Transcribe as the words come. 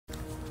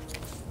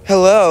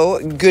Hello,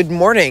 good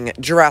morning,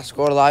 Jurassic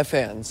World Live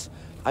fans.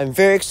 I'm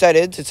very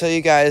excited to tell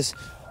you guys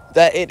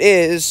that it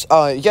is,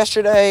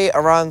 yesterday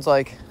around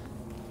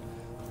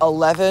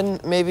 11,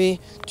 maybe,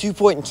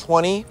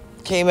 2.20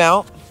 came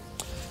out,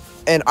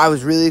 and I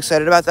was really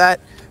excited about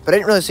that, but I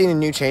didn't really see any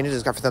new changes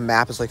except for the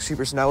map is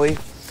super snowy.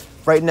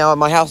 Right now at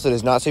my house it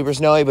is not super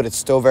snowy, but it's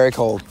still very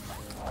cold.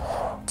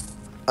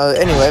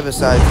 Anyway,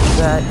 besides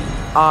that,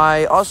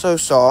 I also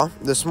saw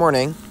this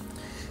morning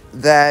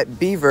that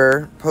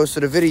Beaver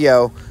posted a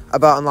video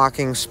about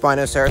unlocking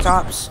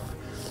Spinoceratops,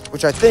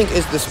 which I think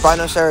is the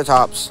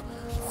Spinoceratops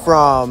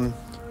from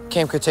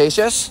Camp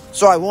Cretaceous,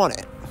 so I want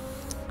it.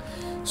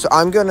 So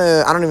I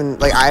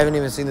haven't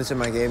even seen this in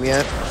my game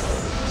yet.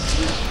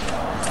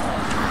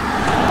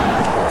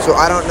 So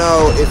I don't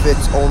know if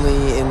it's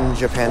only in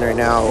Japan right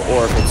now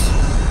or if it's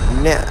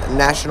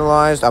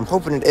nationalized. I'm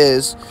hoping it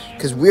is,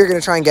 because we're going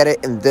to try and get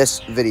it in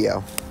this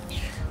video.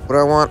 What do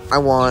I want? I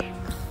want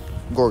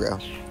Gorgo.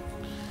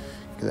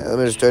 Let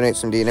me just donate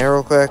some DNA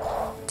real quick.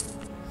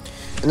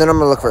 And then I'm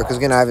going to look for it, because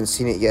again, I haven't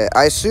seen it yet.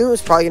 I assume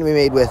it's probably going to be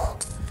made with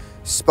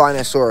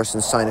Spinosaurus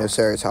and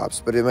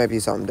Sinoceratops, but it might be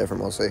something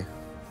different. We'll see.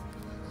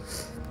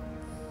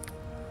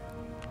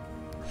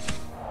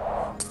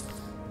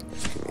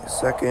 Just give me a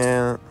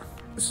second.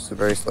 This is a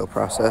very slow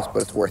process,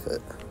 but it's worth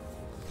it.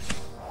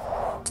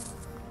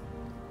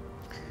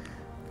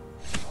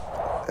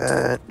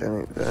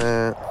 Donate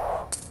that.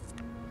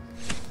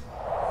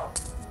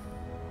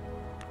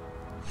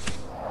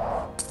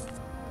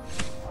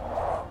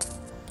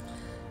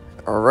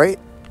 Alright,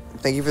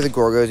 thank you for the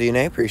Gorgo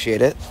DNA,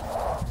 appreciate it.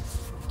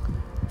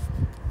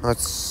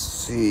 Let's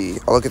see,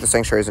 I'll look at the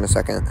sanctuaries in a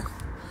second.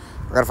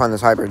 I gotta find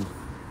this hybrid.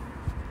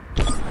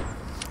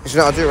 Actually,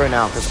 no, I'll do it right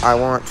now, because I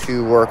want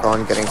to work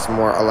on getting some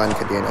more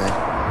Alenka DNA.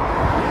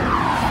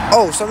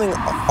 Oh, something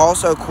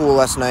also cool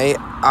last night,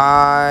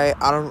 I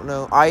don't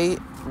know, I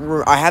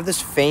have this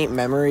faint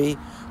memory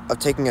of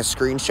taking a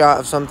screenshot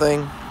of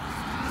something.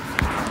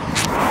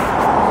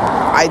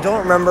 I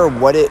don't remember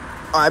what it...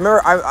 I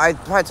remember I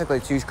probably took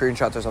like 2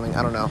 screenshots or something.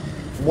 I don't know.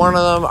 One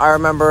of them I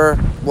remember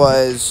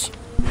was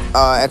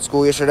at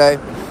school yesterday.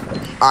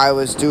 I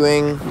was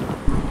doing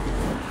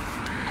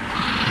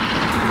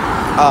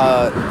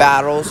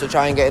battles to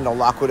try and get into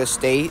Lockwood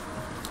Estate,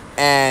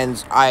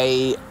 and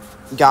I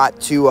got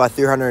to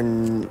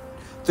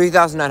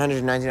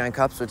 3,999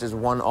 cups, which is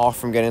 1 off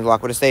from getting into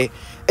Lockwood Estate.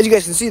 As you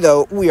guys can see,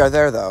 though, we are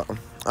there, though.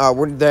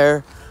 We're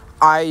there.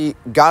 I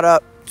got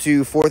up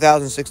to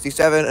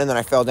 4,067, and then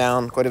I fell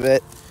down quite a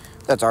bit.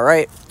 That's all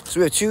right. So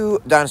we have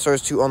 2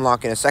 dinosaurs to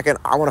unlock in a second.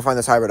 I want to find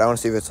this hybrid. I want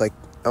to see if it's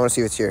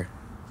here.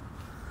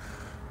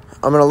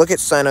 I'm gonna look at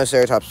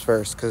Sinoceratops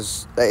first,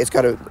 because it's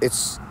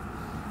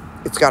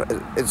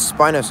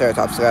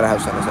Spinoceratops. So gotta have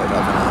Sinoceratops in it.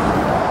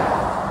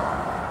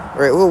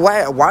 All right. Well,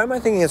 why am I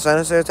thinking it's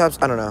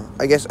Sinoceratops? I don't know.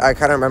 I guess I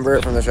kind of remember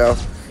it from the show.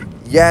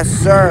 Yes,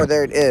 sir.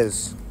 There it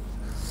is.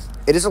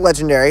 It is a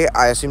legendary,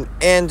 I assume,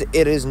 and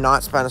it is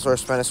not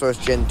Spinosaurus.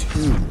 Spinosaurus Gen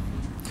 2.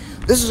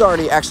 This is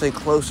already actually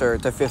closer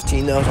to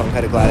 15, though, so I'm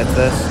kind of glad it's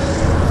this.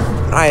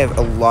 I have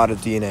a lot of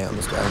DNA on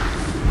this guy.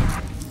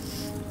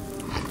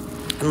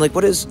 And,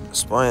 what is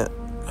Spine?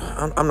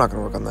 I'm not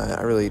going to work on that.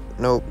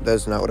 Nope,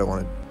 that's not what I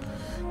wanted.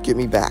 Get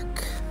me back.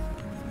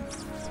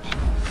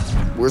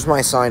 Where's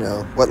my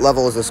Sino? What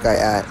level is this guy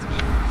at?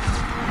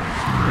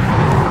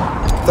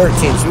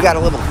 13. So we got a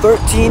level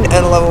 13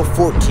 and a level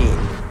 14.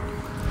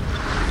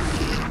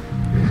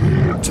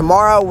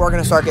 Tomorrow, we're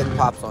going to start getting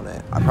pops on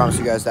it. I promise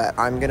you guys that.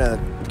 I'm going to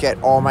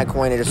get all my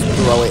coin and just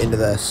throw it into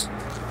this.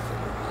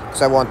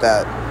 Because I want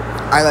that.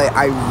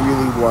 I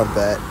really want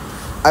that.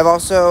 I've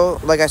also,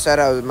 like I said,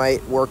 I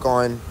might work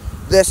on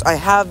this. I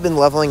have been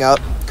leveling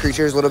up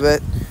creatures a little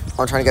bit.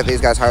 I'm trying to get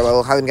these guys higher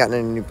level. Haven't gotten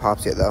any new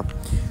pops yet, though.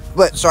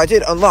 But, so I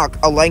did unlock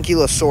a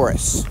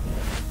Lankylosaurus.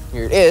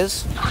 Here it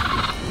is.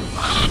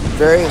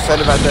 Very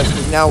excited about this,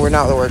 because now we're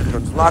not working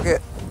towards unlock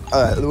it.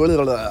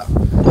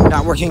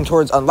 Not working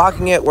towards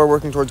unlocking it, we're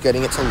working towards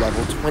getting it to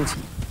level 20,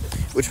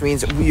 which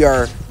means we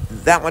are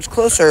that much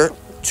closer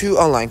to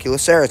a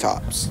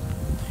Lankyloceratops.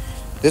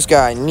 This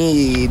guy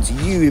needs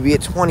you to be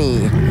at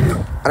 20.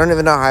 I don't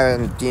even know how I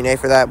have DNA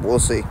for that, but we'll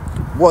see.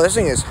 Whoa, this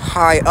thing is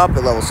high up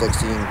at level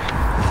 16.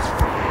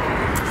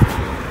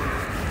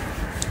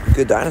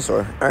 Good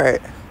dinosaur.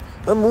 Alright.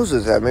 What moves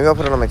is that? Maybe I'll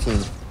put it on my team.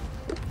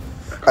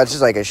 It's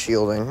just like a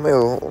shielding. Maybe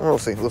we'll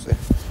see. We'll see.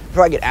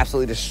 Probably get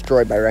absolutely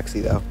destroyed by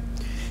Rexy, though.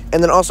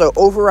 And then also,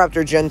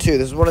 Oviraptor Gen 2.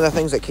 This is one of the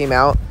things that came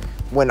out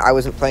when I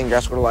wasn't playing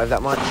Jurassic World Live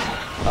that much.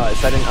 So I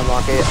didn't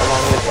unlock it,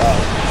 along with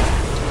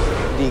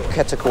the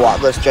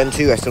Quetzalcoatlus Gen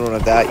 2. I still don't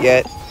have that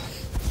yet.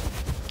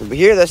 But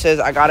here this is,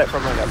 I got it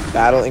from a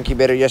battle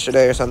incubator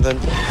yesterday or something.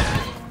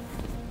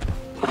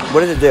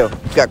 What does it do?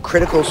 It's got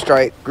critical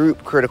strike,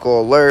 group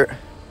critical alert.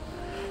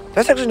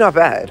 That's actually not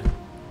bad.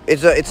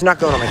 It's not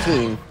going on my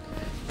team,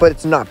 but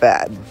it's not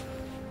bad.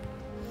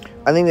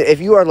 I think that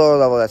if you are lower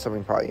level, that's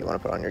something probably you want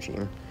to put on your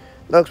team.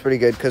 That looks pretty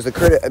good, because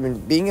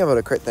being able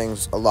to crit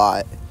things a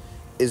lot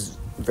is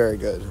very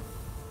good.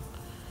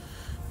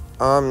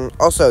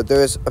 Also,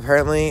 there is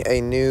apparently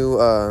a new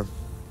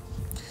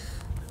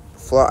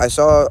flock. I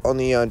saw on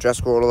the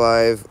Jurassic World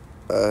Alive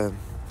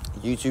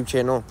YouTube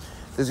channel,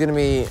 there's going to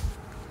be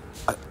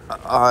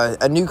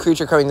a new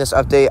creature coming this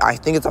update. I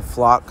think it's a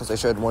flock because they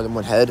showed more than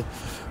one head.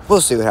 We'll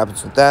see what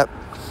happens with that.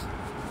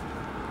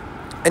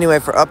 Anyway,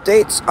 for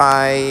updates,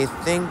 I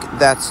think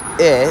that's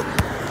it.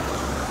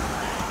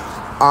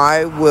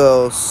 I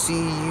will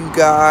see you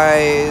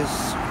guys.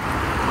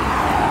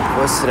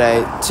 What's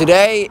today?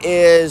 Today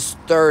is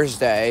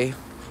Thursday.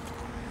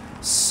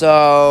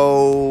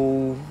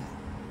 So,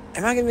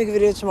 am I going to make a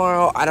video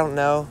tomorrow? I don't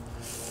know.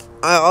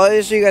 I'll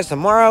either see you guys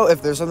tomorrow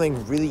if there's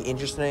something really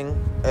interesting.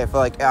 If,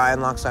 like, I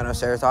unlock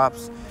Dinosaurs.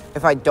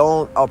 If I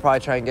don't, I'll probably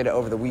try and get it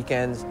over the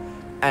weekends.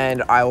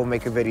 And I will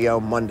make a video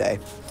Monday.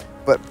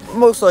 But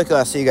most likely,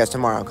 I'll see you guys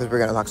tomorrow because we're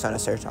going to unlock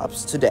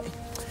Dinosaurs today.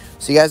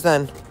 See you guys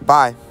then.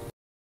 Bye.